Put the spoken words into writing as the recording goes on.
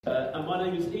And my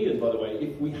name is Ian, by the way,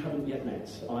 if we haven't yet met.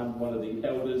 I'm one of the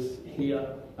elders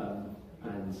here,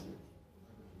 and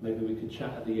maybe we could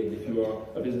chat at the end if you are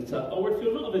a visitor, or if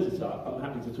you're not a visitor, I'm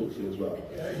happy to talk to you as well.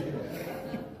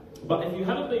 But if you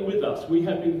haven't been with us, we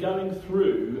have been going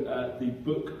through the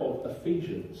book of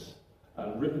Ephesians,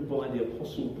 written by the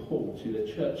Apostle Paul to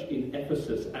the church in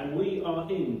Ephesus, and we are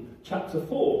in chapter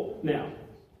 4 now.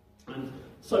 And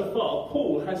so far,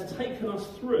 Paul has taken us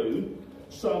through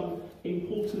some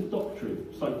important doctrine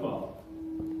so far.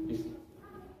 It's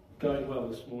going well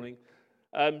this morning.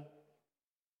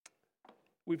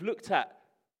 We've looked at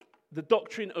the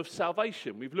doctrine of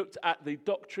salvation. We've looked at the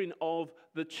doctrine of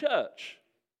the church.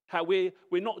 How we're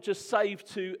not just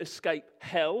saved to escape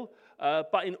hell,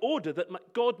 but in order that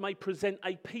God may present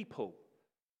a people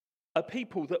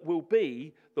that will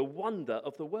be the wonder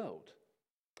of the world.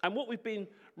 And what we've been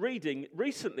reading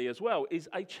recently as well is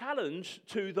a challenge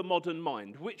to the modern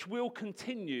mind, which will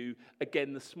continue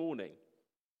again this morning.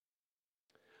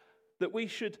 That we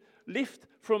should lift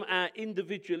from our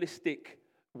individualistic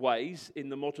ways in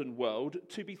the modern world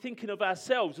to be thinking of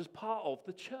ourselves as part of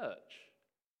the church,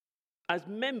 as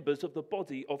members of the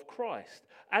body of Christ.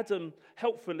 Adam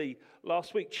helpfully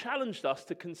last week challenged us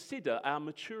to consider our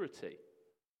maturity.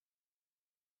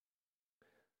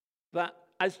 That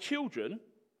as children,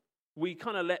 we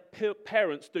kind of let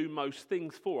parents do most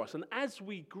things for us. And as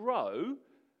we grow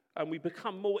and we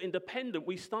become more independent,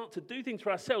 we start to do things for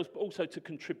ourselves, but also to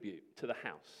contribute to the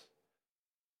house.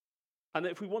 And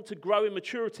that if we want to grow in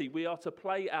maturity, we are to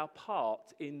play our part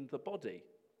in the body.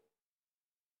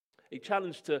 He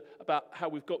challenged about how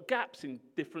we've got gaps in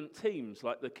different teams,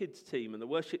 like the kids team and the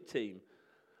worship team.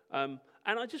 And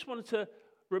I just wanted to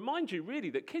remind you,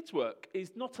 really, that kids work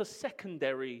is not a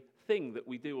secondary thing that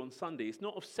we do on Sunday. It's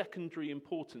not of secondary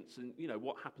importance, and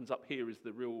what happens up here is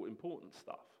the real important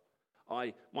stuff.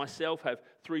 I myself have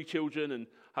 3 children and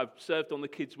have served on the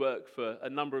kids work for a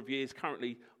number of years.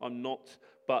 Currently, I'm not,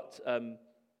 but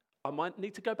I might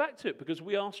need to go back to it because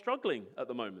we are struggling at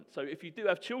the moment. So if you do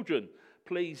have children,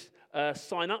 please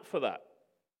sign up for that.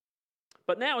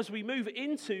 But now as we move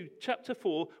into chapter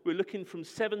 4, we're looking from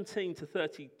 17 to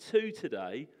 32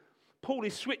 today. Paul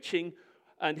is switching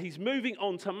and he's moving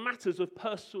on to matters of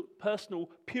personal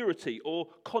purity or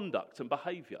conduct and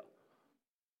behaviour.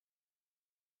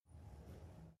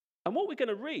 And what we're going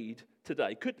to read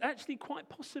today could actually quite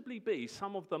possibly be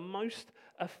some of the most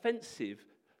offensive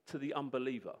to the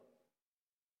unbeliever.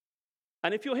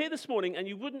 And if you're here this morning and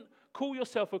you wouldn't call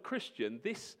yourself a Christian,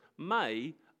 this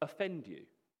may offend you.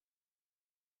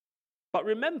 But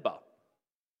remember,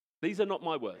 these are not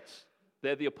my words.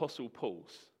 They're the Apostle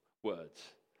Paul's words.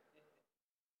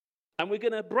 And we're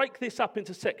going to break this up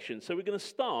into sections. So we're going to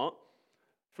start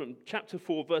from chapter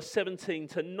 4, verse 17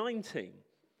 to 19.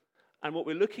 And what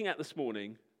we're looking at this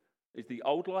morning is the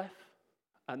old life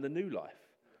and the new life.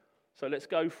 So let's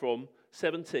go from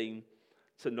 17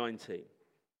 to 19.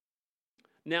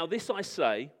 Now this I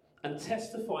say, and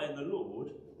testify in the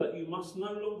Lord, that you must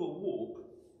no longer walk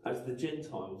as the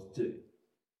Gentiles do,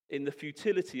 in the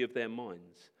futility of their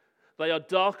minds. They are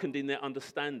darkened in their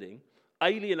understanding,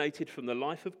 alienated from the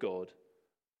life of God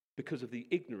because of the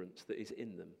ignorance that is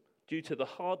in them, due to the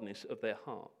hardness of their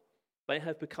heart. They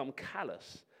have become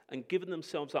callous and given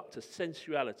themselves up to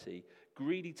sensuality,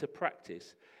 greedy to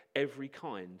practice every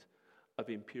kind of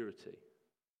impurity.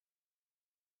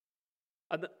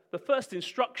 And the first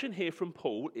instruction here from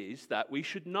Paul is that we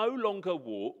should no longer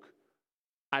walk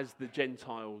as the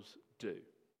Gentiles do.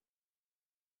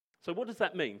 So what does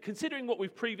that mean? Considering what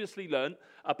we've previously learned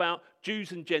about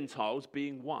Jews and Gentiles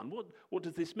being one, what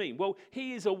does this mean? Well,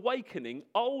 he is awakening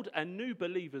old and new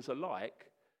believers alike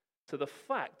to the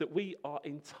fact that we are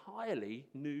entirely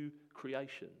new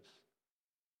creations.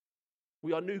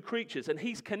 We are new creatures, and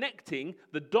he's connecting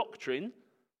the doctrine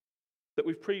that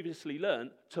we've previously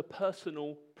learned to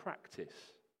personal practice.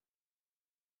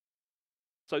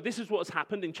 So this is what has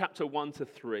happened in chapter 1 to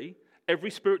 3.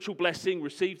 Every spiritual blessing,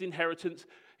 received inheritance.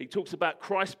 He talks about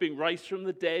Christ being raised from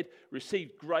the dead,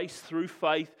 received grace through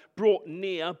faith, brought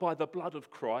near by the blood of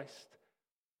Christ.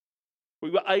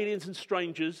 We were aliens and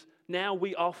strangers. Now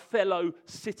we are fellow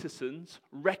citizens,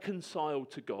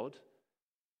 reconciled to God.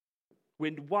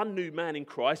 We're one new man in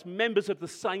Christ, members of the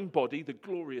same body, the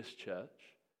glorious church.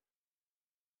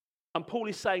 And Paul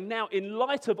is saying now, in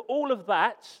light of all of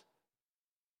that,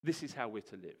 this is how we're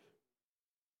to live.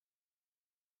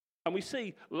 And we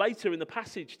see later in the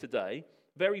passage today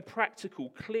very practical,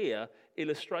 clear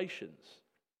illustrations.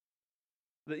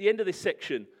 At the end of this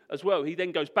section as well, he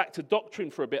then goes back to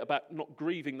doctrine for a bit about not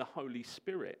grieving the Holy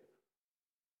Spirit.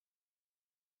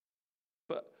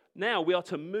 But now we are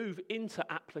to move into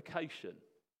application.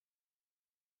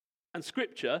 And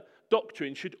Scripture,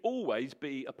 doctrine, should always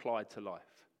be applied to life.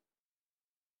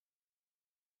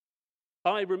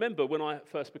 I remember when I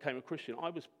first became a Christian, I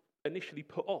was initially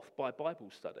put off by Bible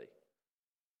study.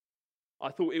 I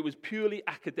thought it was purely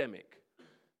academic.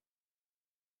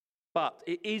 But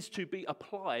it is to be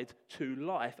applied to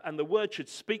life, and the word should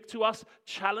speak to us,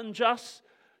 challenge us,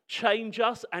 change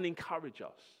us, and encourage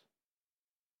us.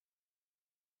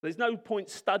 There's no point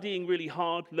studying really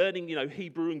hard, learning,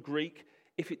 Hebrew and Greek,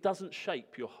 if it doesn't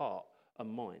shape your heart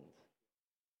and mind.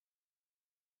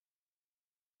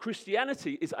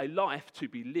 Christianity is a life to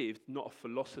be lived, not a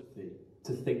philosophy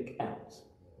to think out.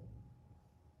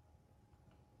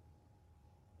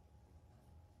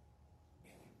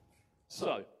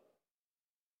 So,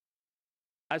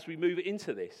 as we move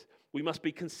into this, we must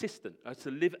be consistent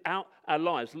to live out our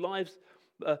lives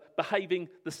behaving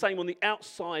the same on the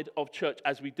outside of church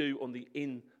as we do on the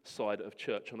inside of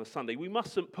church on a Sunday. We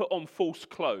mustn't put on false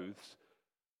clothes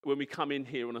when we come in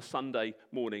here on a Sunday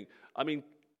morning. I mean,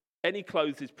 any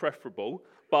clothes is preferable,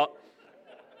 but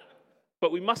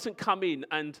we mustn't come in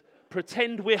and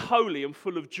pretend we're holy and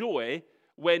full of joy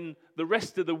when the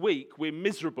rest of the week we're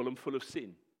miserable and full of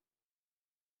sin.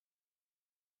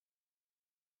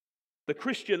 The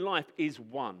Christian life is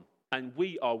one, and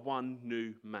we are one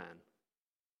new man.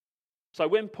 So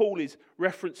when Paul is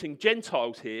referencing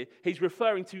Gentiles here, he's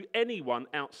referring to anyone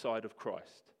outside of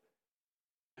Christ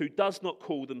who does not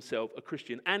call themselves a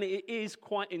Christian. And it is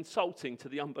quite insulting to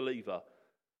the unbeliever.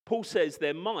 Paul says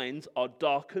their minds are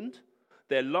darkened,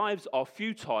 their lives are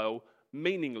futile,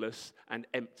 meaningless, and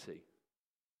empty.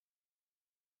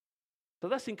 So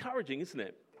that's encouraging, isn't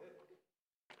it?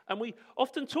 And we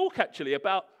often talk actually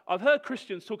about, I've heard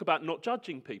Christians talk about not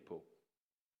judging people.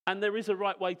 And there is a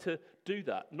right way to do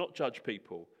that, not judge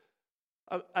people.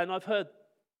 And I've heard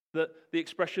the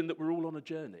expression that we're all on a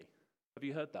journey. Have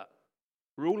you heard that?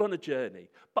 We're all on a journey.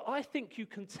 But I think you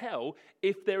can tell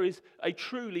if there is a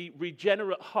truly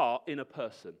regenerate heart in a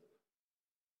person.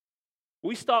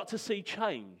 We start to see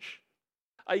change.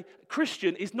 A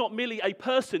Christian is not merely a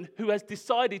person who has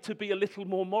decided to be a little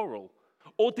more moral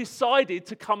or decided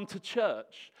to come to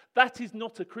church. That is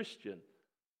not a Christian.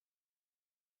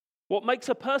 What makes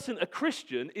a person a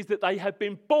Christian is that they have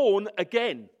been born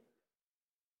again.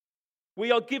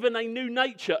 We are given a new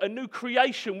nature, a new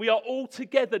creation. We are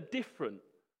altogether different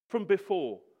from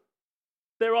before.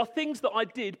 There are things that I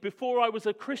did before I was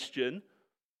a Christian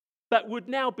that would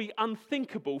now be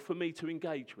unthinkable for me to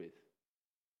engage with.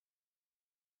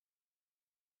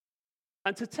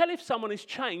 And to tell if someone is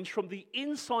changed from the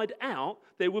inside out,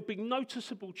 there would be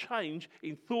noticeable change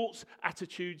in thoughts,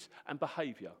 attitudes, and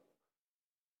behaviour.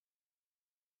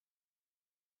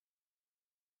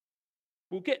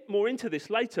 We'll get more into this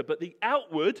later, but the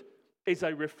outward is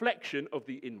a reflection of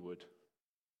the inward.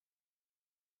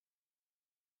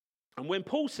 And when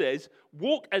Paul says,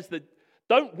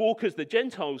 don't walk as the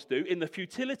Gentiles do in the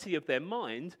futility of their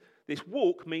mind, this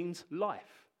walk means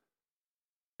life.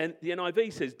 And the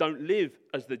NIV says, don't live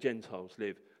as the Gentiles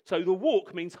live. So the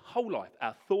walk means whole life,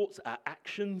 our thoughts, our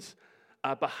actions,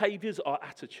 our behaviours, our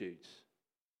attitudes.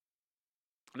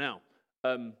 Now,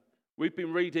 we've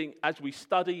been reading, as we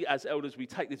study, as elders, we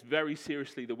take this very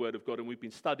seriously, the Word of God, and we've been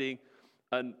studying,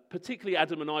 and particularly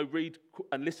Adam and I read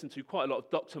and listen to quite a lot of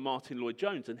Dr. Martin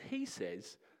Lloyd-Jones, and he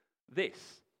says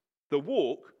this, the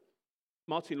walk,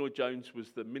 Martin Lloyd-Jones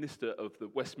was the minister of the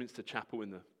Westminster Chapel in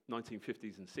the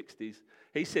 1950s and 60s.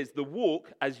 He says the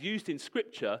walk, as used in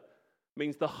Scripture,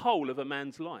 means the whole of a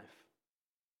man's life,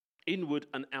 inward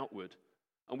and outward.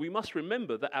 And we must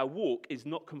remember that our walk is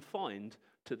not confined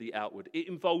to the outward. It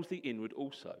involves the inward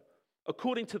also.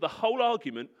 According to the whole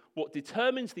argument, what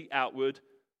determines the outward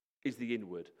is the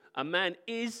inward. A man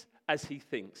is as he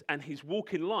thinks, and his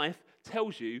walk in life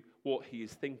tells you what he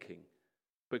is thinking,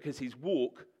 because his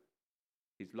walk,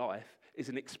 his life, is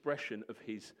an expression of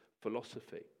his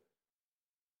philosophy.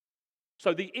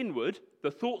 So the inward,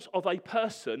 the thoughts of a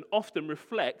person often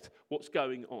reflect what's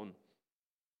going on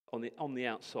the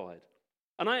outside.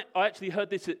 And I actually heard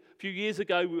this a few years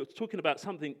ago. We were talking about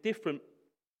something different,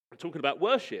 talking about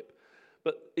worship.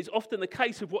 But it's often the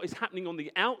case of what is happening on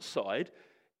the outside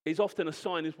is often a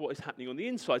sign of what is happening on the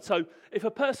inside. So if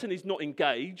a person is not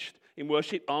engaged in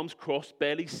worship, arms crossed,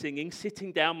 barely singing,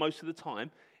 sitting down most of the time,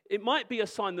 it might be a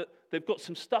sign that they've got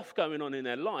some stuff going on in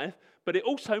their life, but it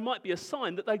also might be a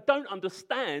sign that they don't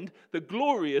understand the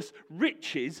glorious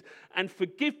riches and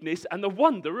forgiveness and the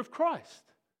wonder of Christ.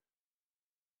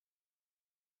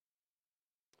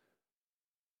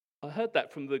 I heard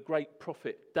that from the great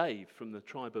prophet Dave from the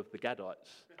tribe of the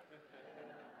Gadites.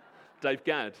 Dave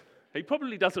Gadd. He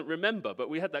probably doesn't remember, but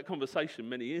we had that conversation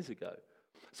many years ago.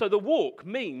 So the walk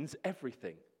means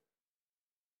everything.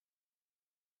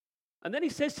 And then he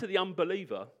says to the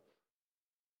unbeliever,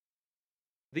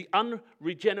 the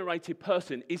unregenerated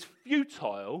person is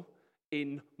futile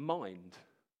in mind,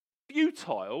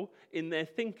 futile in their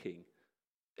thinking.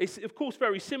 It's, of course,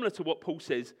 very similar to what Paul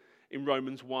says in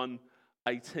Romans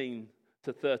 1:18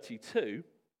 to 32.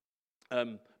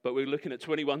 But we're looking at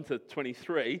 21 to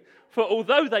 23. For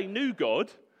although they knew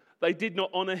God, they did not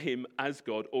honor him as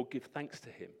God or give thanks to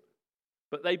him.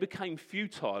 But they became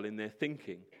futile in their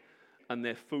thinking, and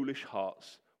their foolish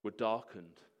hearts were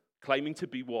darkened. Claiming to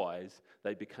be wise,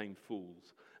 they became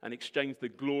fools and exchanged the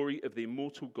glory of the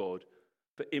immortal God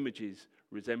for images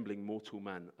resembling mortal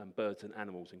man and birds and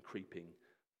animals and creeping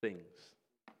things.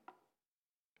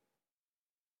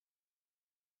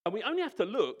 And we only have to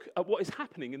look at what is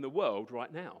happening in the world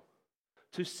right now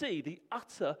to see the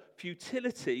utter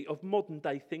futility of modern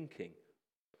day thinking.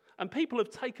 And people have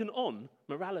taken on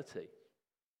morality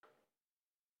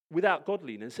without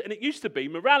godliness. And it used to be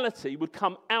morality would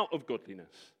come out of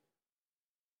godliness.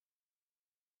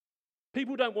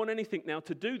 People don't want anything now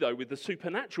to do, though, with the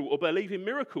supernatural or believe in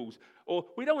miracles. Or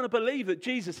we don't want to believe that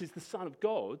Jesus is the Son of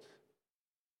God.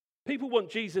 People want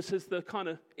Jesus as the kind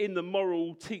of in the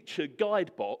moral teacher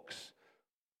guide box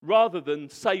rather than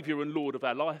Saviour and Lord of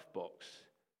our life box.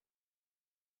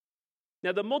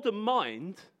 Now, the modern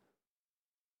mind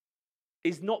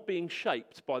is not being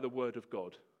shaped by the Word of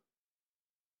God.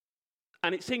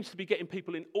 And it seems to be getting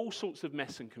people in all sorts of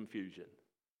mess and confusion.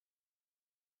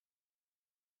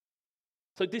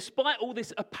 So despite all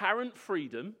this apparent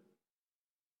freedom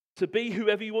to be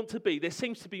whoever you want to be, there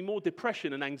seems to be more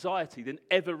depression and anxiety than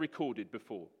ever recorded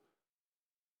before.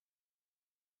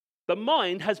 The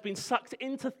mind has been sucked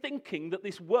into thinking that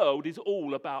this world is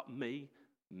all about me,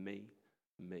 me,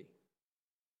 me.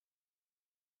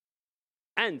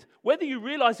 And whether you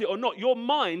realize it or not, your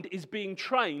mind is being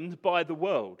trained by the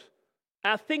world.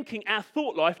 Our thinking, our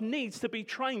thought life needs to be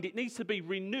trained. It needs to be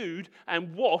renewed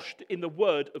and washed in the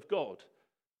Word of God.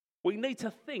 We need to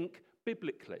think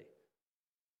biblically.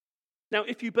 Now,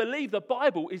 if you believe the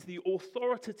Bible is the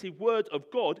authoritative Word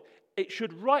of God, it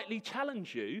should rightly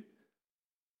challenge you,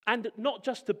 and not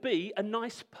just to be a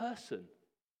nice person.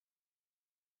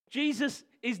 Jesus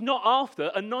is not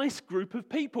after a nice group of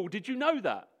people. Did you know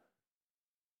that?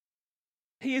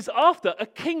 He is after a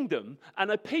kingdom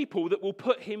and a people that will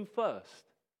put him first.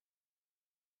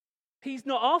 He's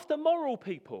not after moral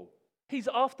people. He's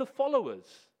after followers.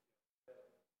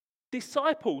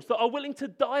 Disciples that are willing to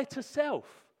die to self.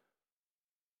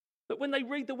 That when they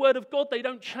read the Word of God, they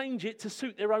don't change it to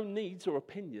suit their own needs or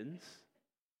opinions.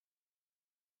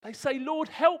 They say, Lord,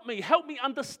 help me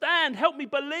understand, help me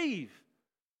believe.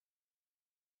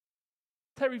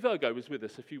 Terry Virgo was with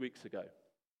us a few weeks ago,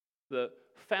 the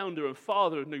founder and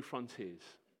father of New Frontiers.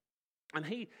 And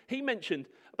he mentioned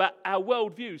about our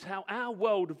worldviews, how our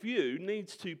worldview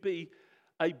needs to be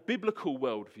a biblical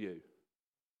worldview.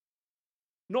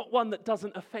 Not one that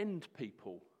doesn't offend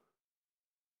people.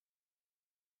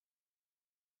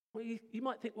 Well, you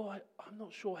might think, well, I'm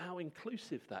not sure how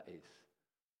inclusive that is.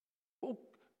 Well,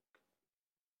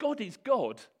 God is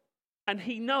God, and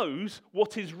he knows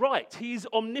what is right. He is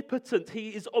omnipotent. He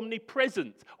is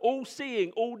omnipresent,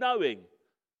 all-seeing, all-knowing.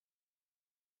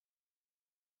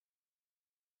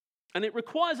 And it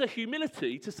requires a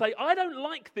humility to say, I don't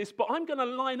like this, but I'm going to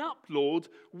line up, Lord,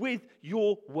 with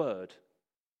your word.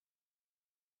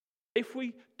 If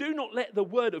we do not let the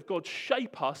Word of God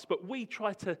shape us, but we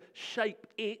try to shape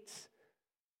it,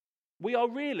 we are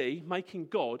really making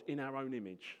God in our own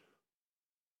image.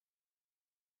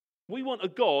 We want a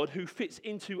God who fits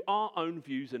into our own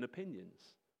views and opinions.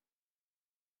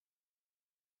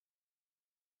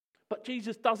 But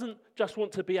Jesus doesn't just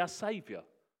want to be our Saviour.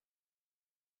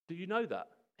 Do you know that?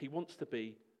 He wants to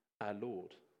be our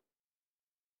Lord.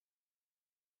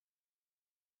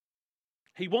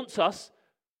 He wants us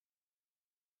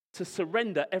to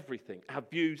surrender everything, our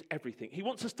views, everything. He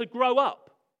wants us to grow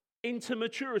up into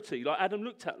maturity, like Adam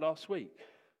looked at last week.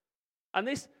 And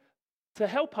this, to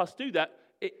help us do that,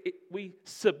 we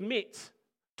submit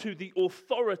to the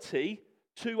authority,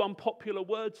 two unpopular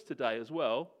words today as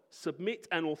well, submit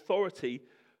and authority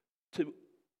to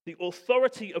the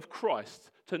authority of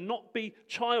Christ, to not be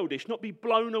childish, not be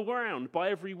blown around by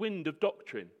every wind of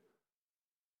doctrine.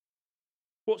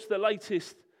 What's the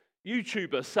latest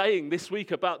YouTuber saying this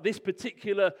week about this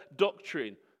particular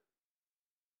doctrine?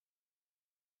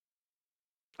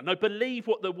 No, believe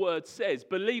what the word says.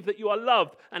 Believe that you are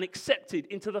loved and accepted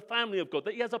into the family of God,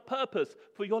 that he has a purpose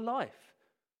for your life,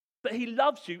 that he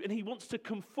loves you and he wants to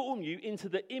conform you into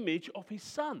the image of his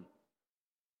Son.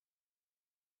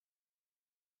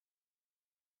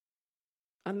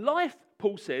 And life,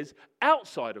 Paul says,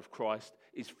 outside of Christ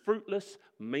is fruitless,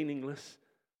 meaningless,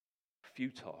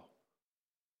 futile.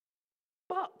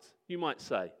 But, you might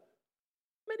say,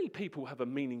 many people have a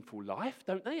meaningful life,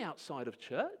 don't they, outside of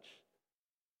church?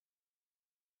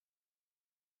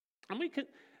 And we can,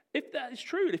 if that is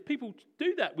true, if people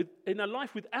do that in a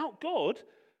life without God,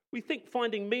 we think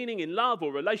finding meaning in love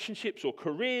or relationships or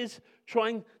careers,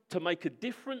 trying to make a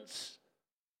difference.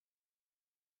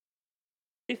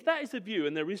 If that is the view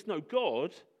and there is no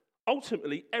God,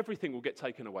 ultimately everything will get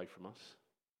taken away from us.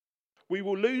 We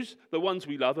will lose the ones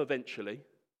we love eventually.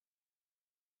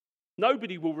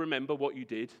 Nobody will remember what you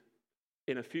did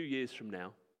in a few years from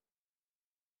now.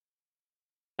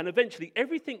 And eventually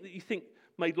everything that you think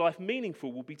made life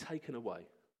meaningful will be taken away.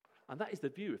 And that is the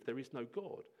view if there is no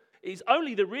God. It is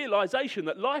only the realization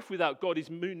that life without God is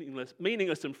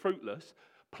meaningless and fruitless,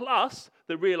 plus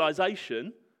the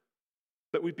realization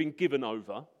that we've been given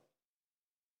over.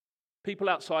 People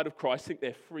outside of Christ think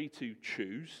they're free to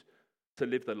choose to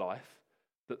live the life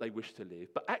that they wish to live.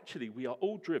 But actually, we are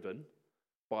all driven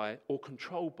by or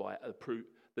controlled by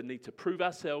the need to prove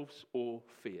ourselves or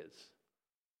fears.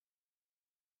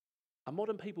 And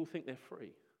modern people think they're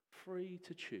free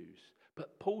to choose.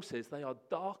 But Paul says they are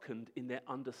darkened in their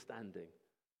understanding.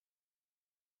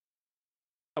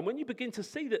 And when you begin to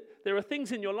see that there are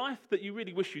things in your life that you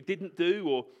really wish you didn't do,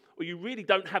 or you really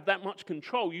don't have that much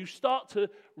control, you start to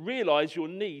realize your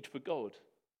need for God.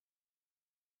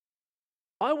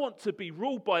 I want to be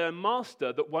ruled by a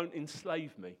master that won't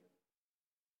enslave me.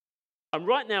 And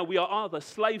right now we are either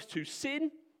slaves to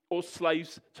sin or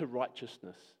slaves to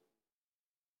righteousness.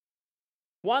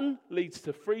 One leads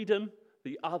to freedom,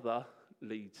 the other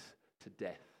leads to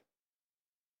death.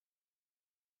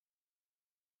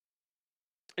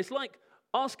 It's like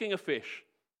asking a fish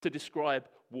to describe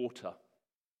water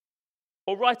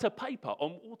or write a paper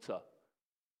on water.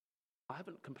 I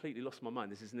haven't completely lost my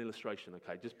mind. This is an illustration,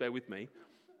 okay? Just bear with me.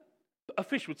 A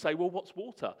fish would say, well, what's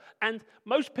water? And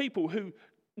most people who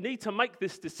need to make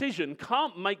this decision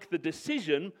can't make the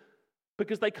decision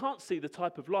because they can't see the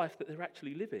type of life that they're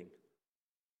actually living.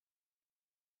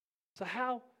 So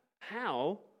how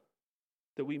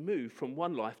do we move from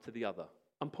one life to the other?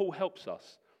 And Paul helps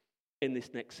us in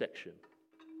this next section.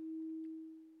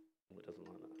 Oh, it doesn't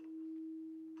like that.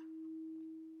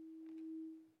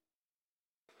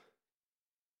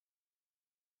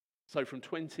 So from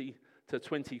 20 to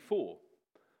 24.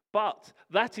 But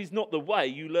that is not the way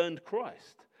you learned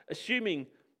Christ, assuming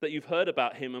that you've heard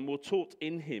about him and were taught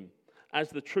in him, as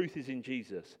the truth is in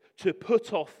Jesus, to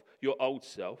put off your old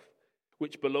self,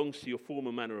 which belongs to your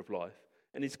former manner of life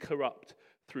and is corrupt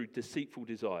through deceitful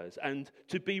desires, and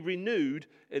to be renewed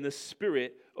in the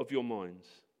spirit of your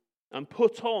minds, and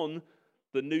put on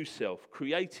the new self,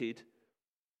 created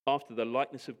after the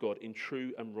likeness of God in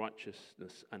true and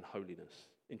righteousness and holiness.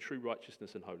 In true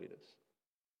righteousness and holiness.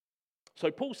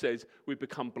 So Paul says we've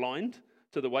become blind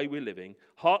to the way we're living,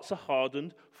 hearts are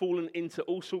hardened, fallen into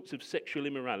all sorts of sexual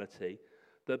immorality.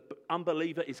 The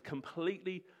unbeliever is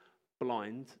completely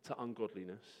blind to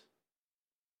ungodliness.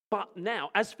 But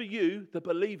now, as for you, the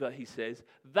believer, he says,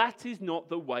 that is not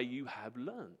the way you have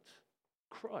learnt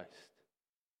Christ.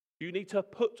 You need to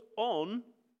put on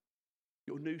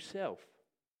your new self.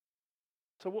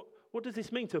 So what does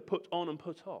this mean to put on and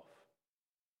put off?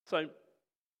 So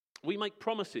we make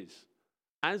promises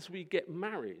as we get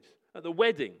married. At the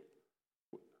wedding,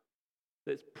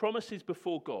 there's promises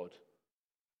before God.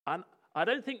 And I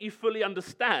don't think you fully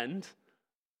understand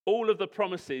all of the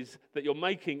promises that you're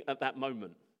making at that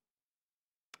moment.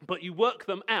 But you work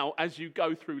them out as you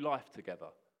go through life together.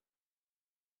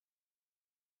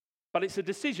 But it's a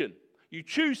decision. You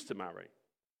choose to marry.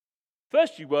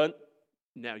 First you weren't,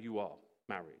 now you are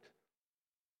married.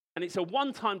 And it's a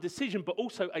one-time decision, but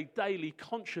also a daily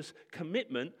conscious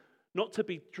commitment, not to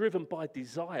be driven by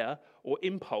desire or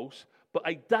impulse, but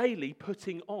a daily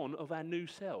putting on of our new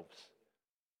selves,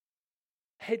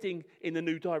 heading in a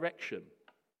new direction.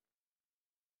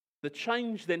 The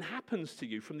change then happens to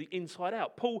you from the inside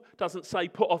out. Paul doesn't say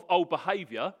put off old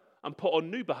behavior and put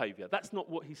on new behavior. That's not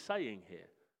what he's saying here.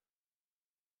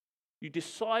 You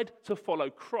decide to follow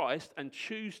Christ and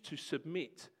choose to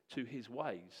submit to his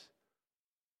ways.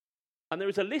 And there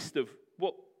is a list of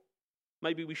what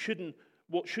maybe shouldn't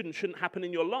happen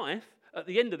in your life at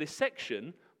the end of this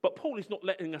section, but Paul is not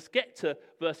letting us get to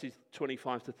verses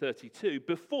 25 to 32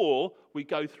 before we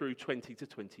go through 20 to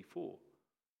 24.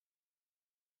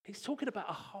 He's talking about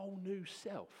a whole new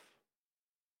self.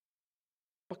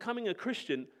 Becoming a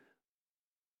Christian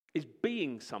is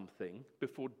being something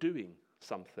before doing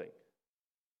something.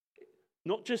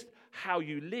 Not just how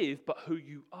you live, but who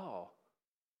you are.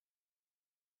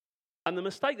 And the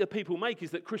mistake that people make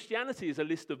is that Christianity is a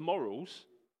list of morals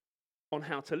on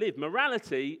how to live.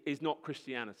 Morality is not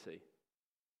Christianity.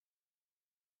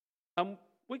 And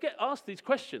we get asked these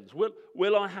questions.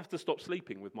 Will I have to stop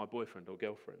sleeping with my boyfriend or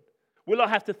girlfriend? Will I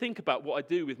have to think about what I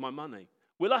do with my money?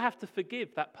 Will I have to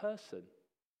forgive that person?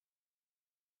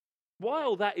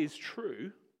 While that is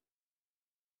true,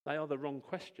 they are the wrong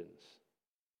questions.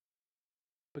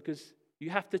 Because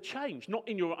you have to change, not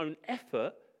in your own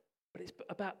effort, but it's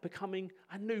about becoming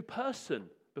a new person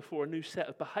before a new set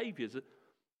of behaviours.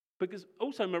 Because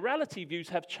also morality views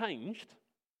have changed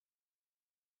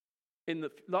in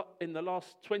the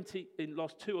last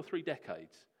 2 or 3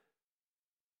 decades.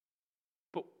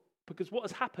 But because what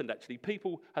has happened actually,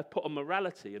 people have put on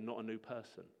morality and not a new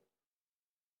person.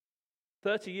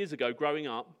 30 years ago, growing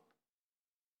up,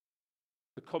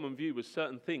 the common view was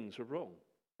certain things were wrong.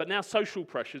 But now social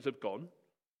pressures have gone.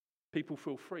 People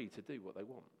feel free to do what they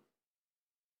want.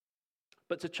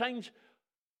 But to change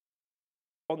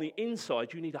on the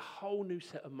inside, you need a whole new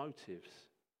set of motives.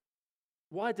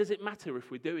 Why does it matter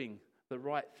if we're doing the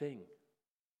right thing?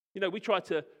 You know, we try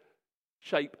to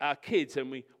shape our kids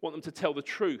and we want them to tell the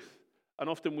truth. And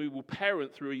often we will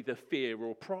parent through either fear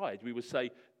or pride. We would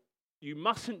say, you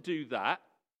mustn't do that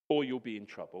or you'll be in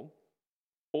trouble.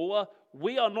 Or,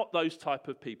 we are not those type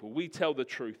of people. We tell the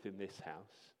truth in this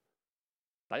house.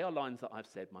 They are lines that I've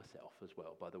said myself as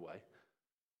well, by the way.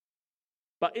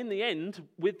 But in the end,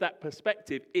 with that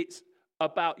perspective, it's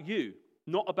about you,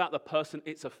 not about the person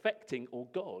it's affecting or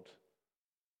God.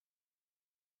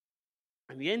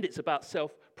 In the end, it's about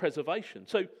self-preservation.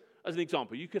 So, as an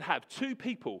example, you could have two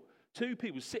people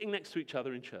sitting next to each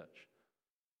other in church,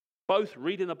 both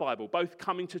reading the Bible, both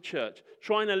coming to church,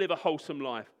 trying to live a wholesome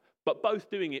life, but both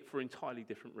doing it for entirely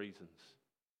different reasons.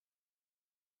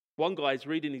 One guy is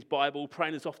reading his Bible,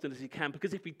 praying as often as he can,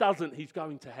 because if he doesn't, he's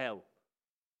going to hell.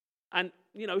 And,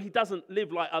 you know, he doesn't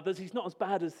live like others. He's not as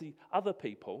bad as the other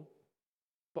people.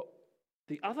 But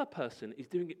the other person is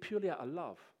doing it purely out of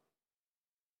love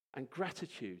and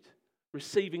gratitude,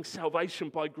 receiving salvation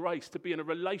by grace to be in a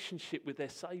relationship with their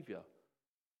Saviour.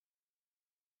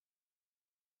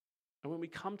 And when we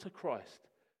come to Christ,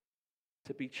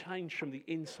 to be changed from the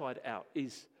inside out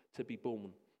is to be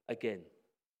born again.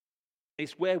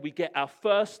 It's where we get our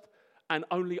first and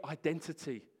only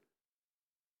identity.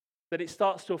 That it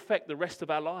starts to affect the rest of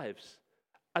our lives.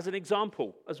 As an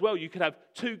example, as well, you could have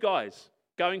two guys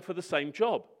going for the same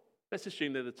job. Let's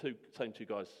assume they're the same two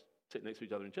guys sitting next to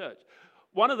each other in church.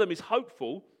 One of them is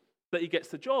hopeful that he gets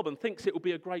the job and thinks it will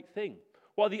be a great thing,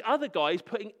 while the other guy is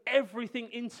putting everything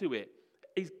into it.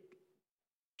 He's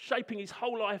shaping his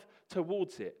whole life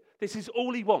towards it. This is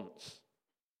all he wants.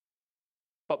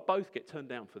 But both get turned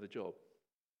down for the job.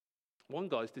 One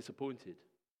guy's disappointed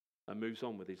and moves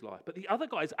on with his life. But the other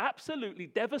guy is absolutely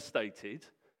devastated.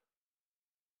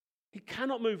 He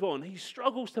cannot move on. He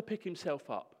struggles to pick himself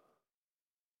up.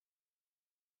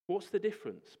 What's the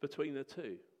difference between the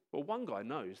two? Well, one guy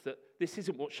knows that this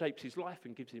isn't what shapes his life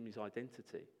and gives him his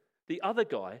identity. The other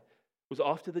guy was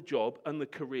after the job and the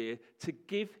career to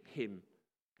give him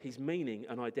his meaning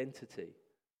and identity.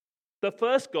 The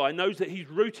first guy knows that he's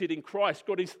rooted in Christ.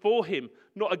 God is for him,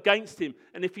 not against him.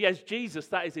 And if he has Jesus,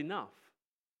 that is enough.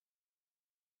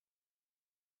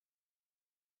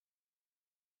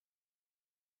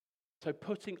 So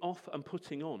putting off and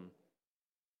putting on.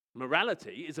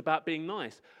 Morality is about being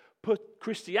nice.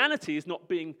 Christianity is not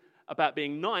about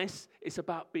being nice, it's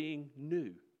about being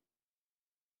new.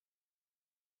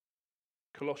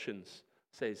 Colossians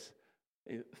says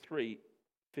in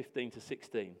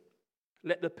 3:15-16,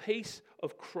 let the peace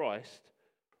of Christ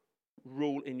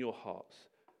rule in your hearts,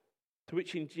 to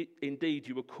which indeed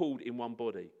you were called in one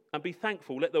body. And be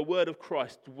thankful, let the word of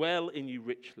Christ dwell in you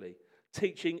richly,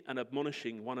 teaching and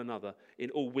admonishing one another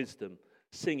in all wisdom,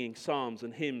 singing psalms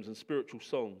and hymns and spiritual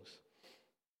songs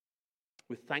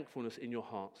with thankfulness in your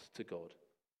hearts to God.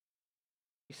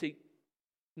 You see,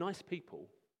 nice people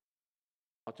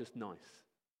are just nice.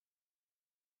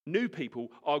 New people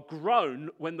are grown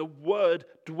when the word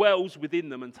dwells within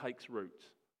them and takes root.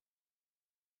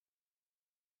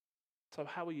 So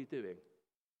how are you doing?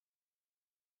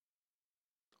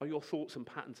 Are your thoughts and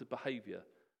patterns of behaviour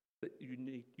that you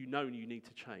need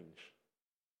to change?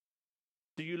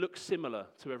 Do you look similar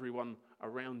to everyone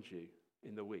around you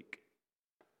in the week?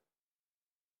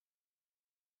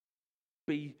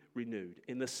 Be renewed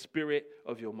in the spirit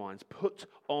of your minds. Put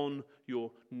on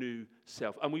your new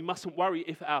self. And we mustn't worry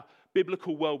if our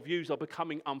biblical worldviews are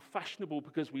becoming unfashionable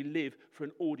because we live for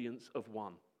an audience of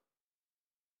one.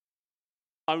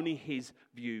 Only his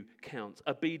view counts.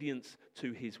 Obedience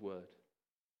to his word.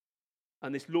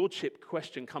 And this lordship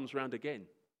question comes round again.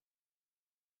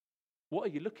 What are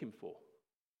you looking for?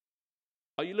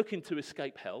 Are you looking to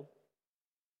escape hell?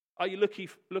 Are you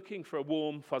looking for a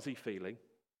warm, fuzzy feeling?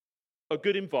 A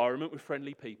good environment with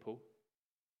friendly people?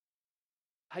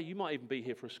 Hey, you might even be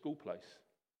here for a school place,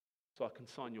 so I can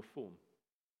sign your form.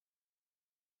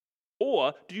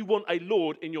 Or do you want a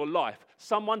Lord in your life?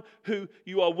 Someone who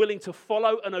you are willing to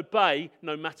follow and obey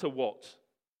no matter what?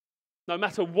 No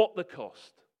matter what the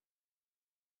cost.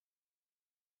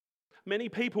 Many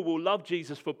people will love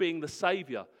Jesus for being the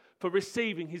Savior, for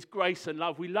receiving his grace and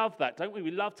love. We love that, don't we? We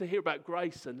love to hear about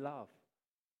grace and love.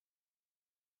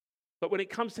 But when it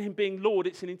comes to him being Lord,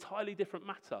 it's an entirely different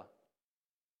matter.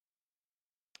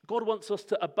 God wants us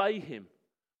to obey him.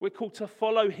 We're called to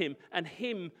follow him and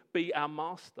him be our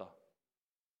master.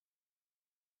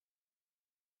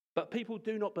 But people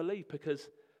do not believe because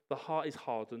the heart is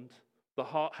hardened. The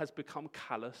heart has become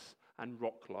callous and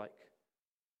rock-like.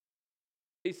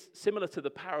 It's similar to the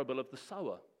parable of the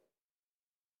sower.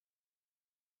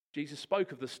 Jesus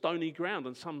spoke of the stony ground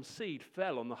and some seed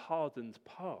fell on the hardened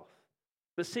path.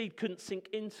 The seed couldn't sink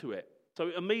into it, so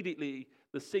immediately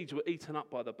the seeds were eaten up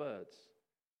by the birds.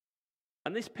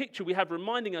 And this picture we have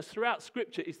reminding us throughout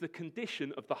Scripture is the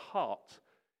condition of the heart.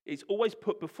 It's always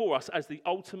put before us as the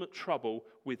ultimate trouble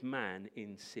with man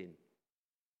in sin.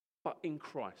 But in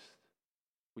Christ,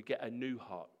 we get a new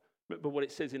heart. Remember what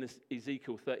it says in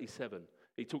Ezekiel 37.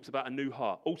 He talks about a new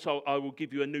heart. Also, I will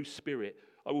give you a new spirit.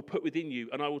 I will put within you,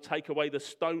 and I will take away the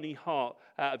stony heart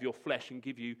out of your flesh and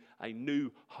give you a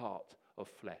new heart of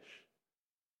flesh.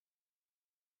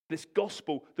 This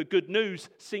gospel, the good news,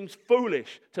 seems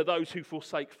foolish to those who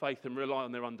forsake faith and rely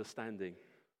on their understanding.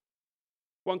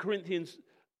 1 Corinthians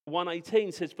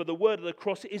 1:18 says, "For the word of the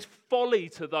cross is folly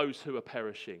to those who are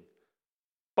perishing.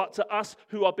 But to us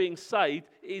who are being saved,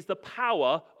 it is the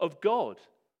power of God."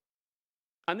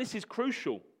 And this is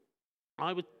crucial.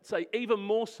 I would say even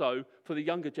more so for the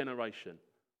younger generation.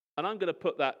 And I'm going to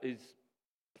put that as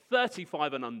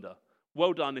 35 and under.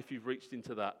 Well done if you've reached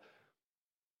into that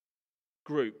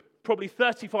group. Probably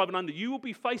 35 and under. You will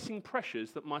be facing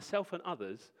pressures that myself and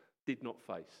others did not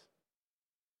face.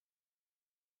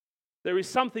 There is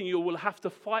something you will have to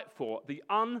fight for, the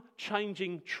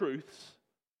unchanging truths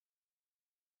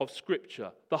of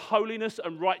Scripture, the holiness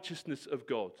and righteousness of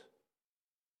God.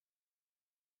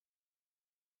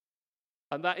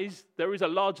 And there is a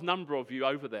large number of you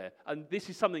over there, and this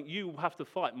is something you will have to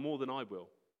fight more than I will.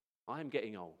 I am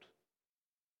getting old.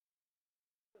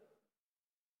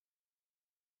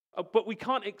 But we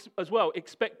can't as well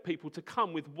expect people to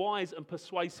come with wise and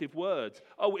persuasive words.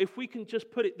 Oh, if we can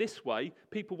just put it this way,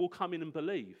 people will come in and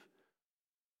believe.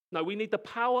 No, we need the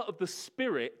power of the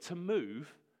Spirit to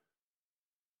move.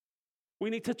 We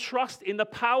need to trust in the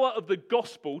power of the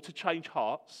gospel to change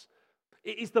hearts.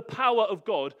 It is the power of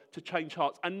God to change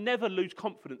hearts, and never lose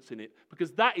confidence in it,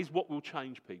 because that is what will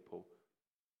change people.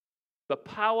 The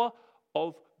power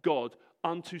of God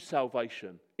unto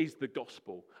salvation is the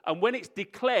gospel. And when it's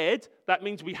declared, that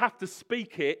means we have to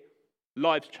speak it,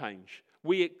 lives change.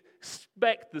 We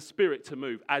expect the Spirit to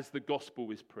move as the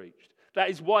gospel is preached. That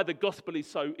is why the gospel is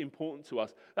so important to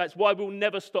us. That's why we'll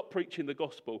never stop preaching the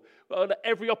gospel. At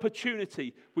every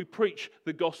opportunity, we preach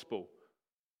the gospel.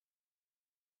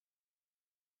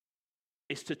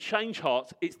 It's to change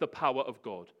hearts. It's the power of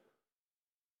God.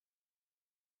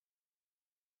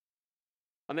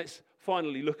 And let's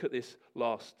finally look at this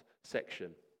last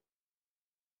section.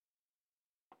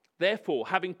 Therefore,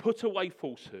 having put away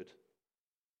falsehood,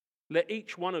 let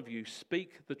each one of you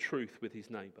speak the truth with his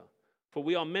neighbour, for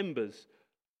we are members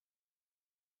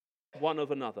one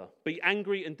of another. Be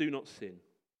angry and do not sin.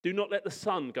 Do not let the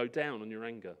sun go down on your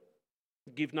anger.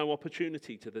 Give no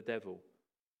opportunity to the devil.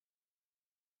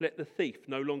 Let the thief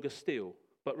no longer steal,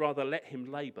 but rather let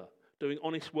him labour, doing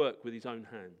honest work with his own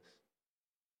hands,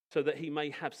 so that he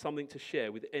may have something to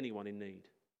share with anyone in need.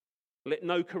 Let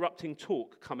no corrupting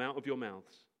talk come out of your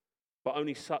mouths, but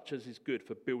only such as is good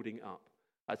for building up,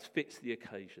 as fits the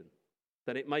occasion,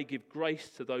 that it may give grace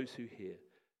to those who hear.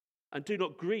 And do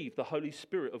not grieve the Holy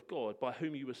Spirit of God, by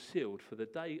whom you were sealed for the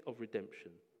day of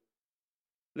redemption.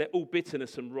 Let all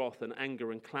bitterness and wrath and anger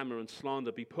and clamour and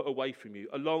slander be put away from you,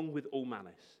 along with all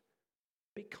malice.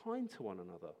 Be kind to one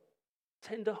another,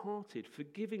 tender-hearted,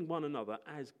 forgiving one another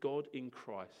as God in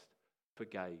Christ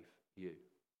forgave you.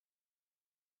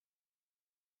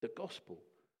 The gospel,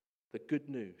 the good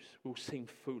news, will seem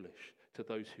foolish to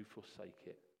those who forsake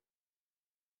it.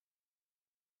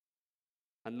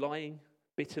 And lying,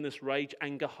 bitterness, rage,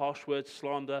 anger, harsh words,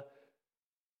 slander,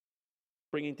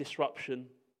 bringing disruption,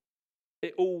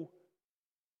 it all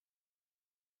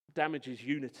damages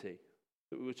unity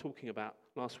that we were talking about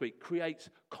last week, creates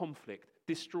conflict,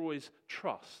 destroys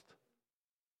trust.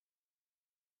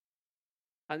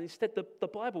 And instead, the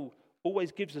Bible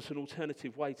always gives us an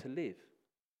alternative way to live.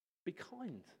 Be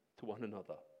kind to one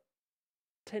another,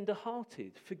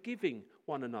 tender-hearted, forgiving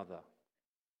one another.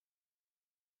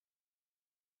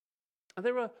 And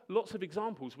there are lots of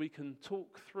examples we can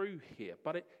talk through here,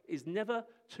 but it is never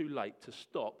too late to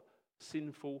stop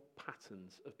sinful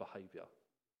patterns of behaviour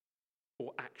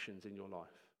or actions in your life.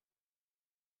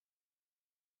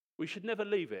 We should never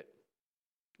leave it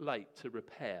late to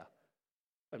repair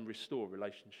and restore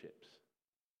relationships.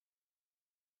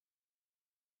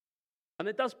 And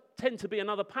there does tend to be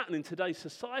another pattern in today's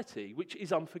society, which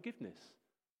is unforgiveness.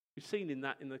 We've seen in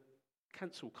the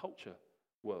cancel culture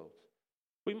world.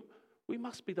 We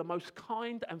must be the most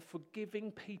kind and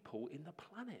forgiving people in the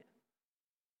planet.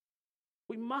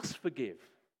 We must forgive.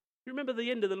 You remember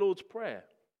the end of the Lord's Prayer?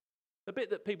 The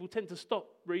bit that people tend to stop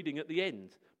reading at the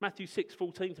end. Matthew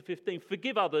 6:14-15.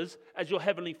 Forgive others as your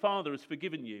heavenly Father has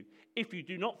forgiven you. If you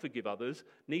do not forgive others,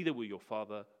 neither will your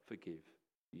Father forgive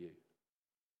you.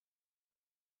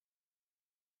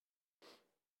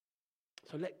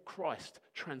 So let Christ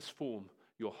transform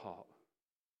your heart.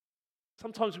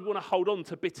 Sometimes we want to hold on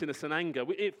to bitterness and anger.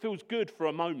 It feels good for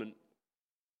a moment.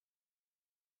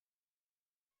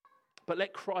 But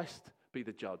let Christ be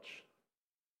the judge.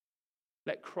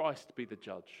 Let Christ be the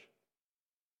judge.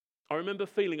 I remember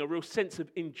feeling a real sense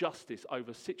of injustice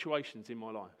over situations in my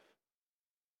life.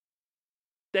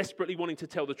 Desperately wanting to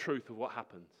tell the truth of what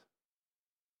happened.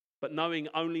 But knowing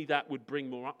only that would bring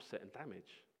more upset and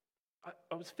damage.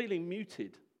 I was feeling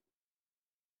muted.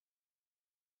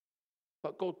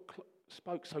 But God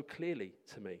spoke so clearly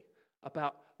to me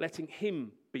about letting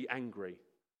him be angry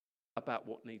about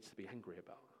what needs to be angry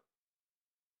about.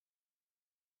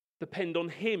 Depend on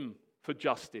him for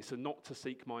justice and not to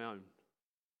seek my own.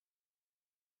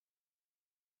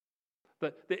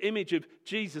 The image of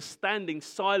Jesus standing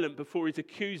silent before his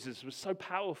accusers was so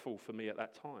powerful for me at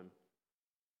that time.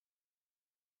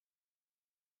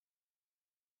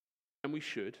 And we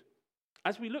should,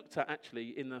 as we looked at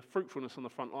actually in the Fruitfulness on the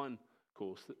Front Line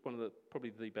course, one of the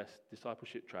probably the best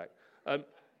discipleship track,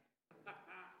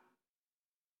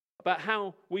 about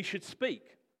how we should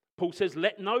speak. Paul says,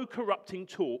 let no corrupting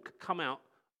talk come out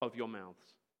of your mouths.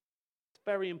 It's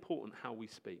very important how we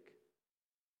speak.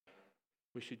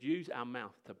 We should use our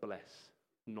mouth to bless,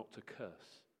 not to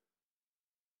curse.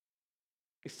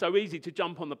 It's so easy to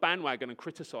jump on the bandwagon and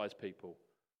criticize people.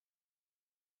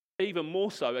 Even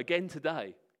more so, again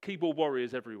today, keyboard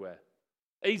warriors everywhere.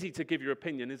 Easy to give your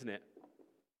opinion, isn't it?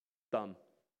 Done.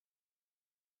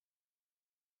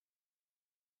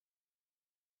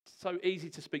 So easy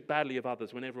to speak badly of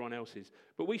others when everyone else is.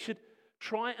 But we should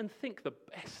try and think the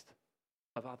best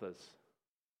of others.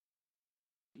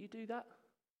 Do you do that?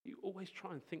 You always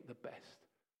try and think the best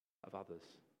of others.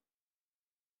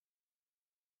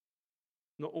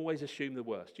 Not always assume the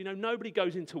worst. You know, nobody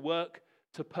goes into work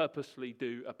to purposely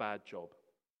do a bad job.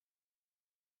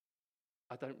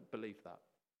 I don't believe that.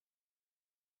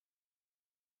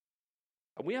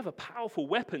 And we have a powerful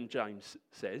weapon, James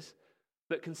says,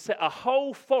 that can set a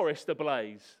whole forest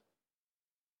ablaze.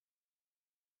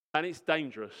 And it's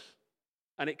dangerous.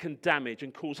 And it can damage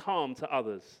and cause harm to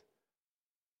others.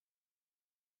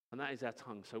 And that is our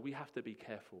tongue. So we have to be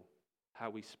careful how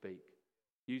we speak.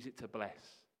 Use it to bless.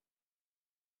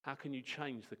 How can you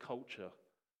change the culture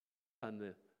and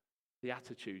the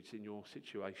attitudes in your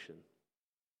situation?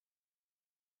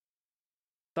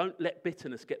 Don't let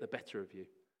bitterness get the better of you.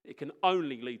 It can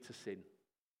only lead to sin.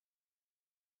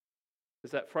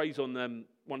 There's that phrase on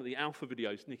one of the Alpha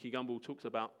videos, Nicky Gumbel talks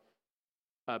about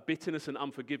bitterness and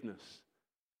unforgiveness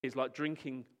is like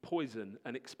drinking poison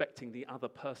and expecting the other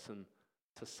person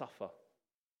to suffer.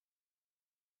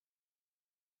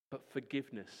 But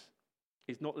forgiveness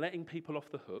is not letting people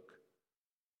off the hook.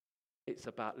 It's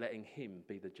about letting him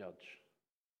be the judge.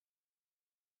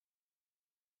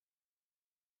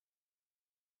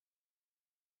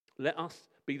 Let us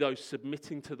be those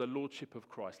submitting to the lordship of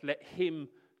Christ. Let him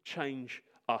change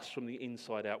us from the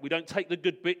inside out. We don't take the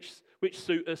good bits which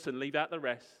suit us and leave out the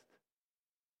rest.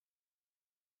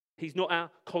 He's not our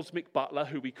cosmic butler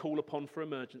who we call upon for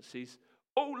emergencies.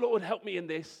 Oh, Lord, help me in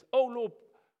this. Oh, Lord,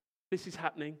 this is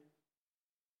happening.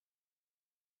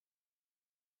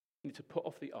 You need to put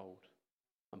off the old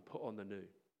and put on the new.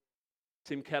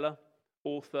 Tim Keller,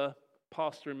 author,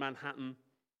 pastor in Manhattan,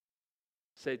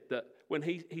 said that when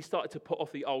he started to put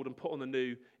off the old and put on the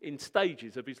new in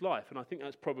stages of his life, and I think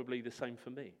that's probably the same for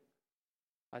me.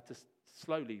 I had to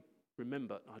slowly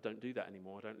remember, I don't do that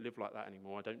anymore. I don't live like that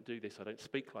anymore. I don't do this. I don't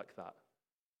speak like that.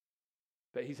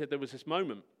 But he said there was this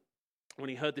moment when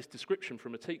he heard this description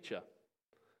from a teacher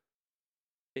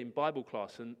in Bible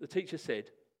class, and the teacher said,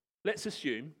 Let's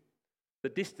assume the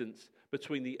distance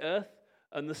between the earth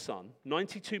and the sun,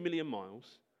 92 million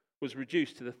miles, was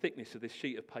reduced to the thickness of this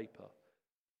sheet of paper.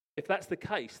 If that's the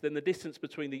case, then the distance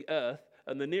between the earth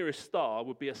and the nearest star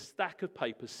would be a stack of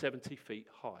papers 70 feet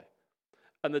high.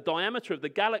 And the diameter of the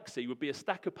galaxy would be a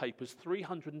stack of papers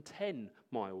 310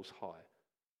 miles high.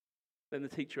 Then the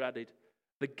teacher added,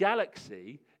 the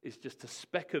galaxy is just a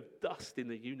speck of dust in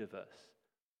the universe.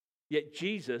 Yet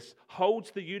Jesus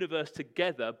holds the universe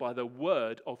together by the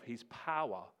word of his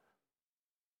power.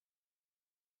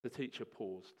 The teacher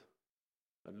paused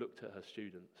and looked at her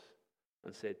students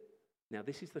and said, now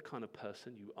this is the kind of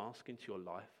person you ask into your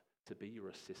life to be your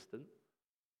assistant.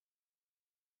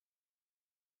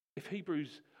 If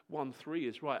Hebrews 1:3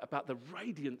 is right about the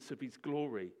radiance of his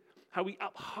glory, how he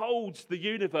upholds the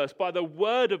universe by the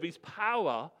word of his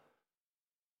power,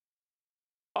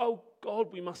 oh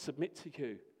God, we must submit to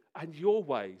you and your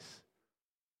ways.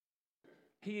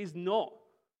 He is not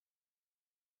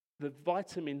the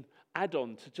vitamin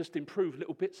add-on to just improve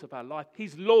little bits of our life.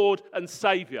 He's Lord and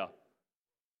Saviour.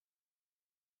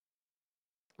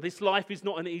 This life is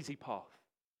not an easy path.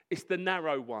 It's the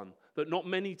narrow one that not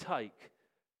many take.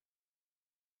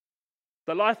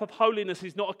 The life of holiness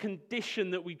is not a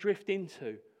condition that we drift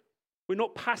into. We're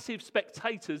not passive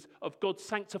spectators of God's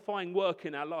sanctifying work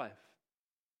in our life.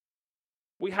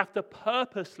 We have to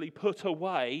purposely put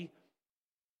away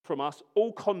from us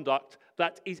all conduct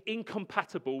that is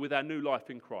incompatible with our new life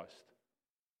in Christ.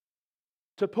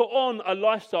 To put on a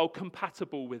lifestyle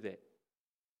compatible with it.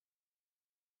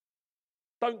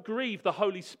 Don't grieve the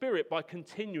Holy Spirit by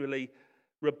continually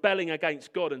rebelling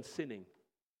against God and sinning.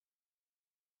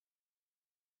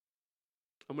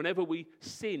 And whenever we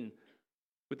sin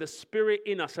with the Spirit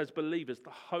in us as believers,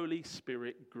 the Holy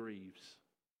Spirit grieves.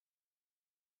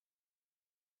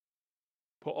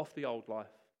 Put off the old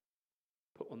life,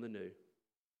 put on the new.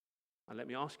 And let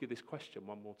me ask you this question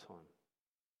one more time.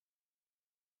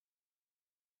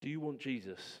 Do you want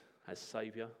Jesus as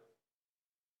Saviour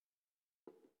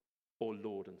or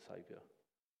Lord and Saviour?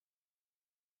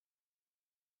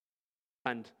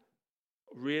 And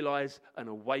realize and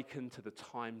awaken to the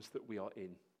times that we are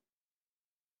in.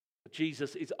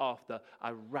 Jesus is after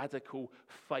a radical,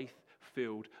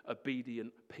 faith-filled,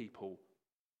 obedient people.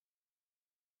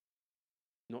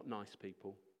 Not nice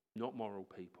people, not moral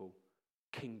people,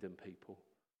 kingdom people.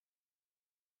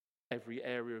 Every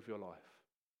area of your life.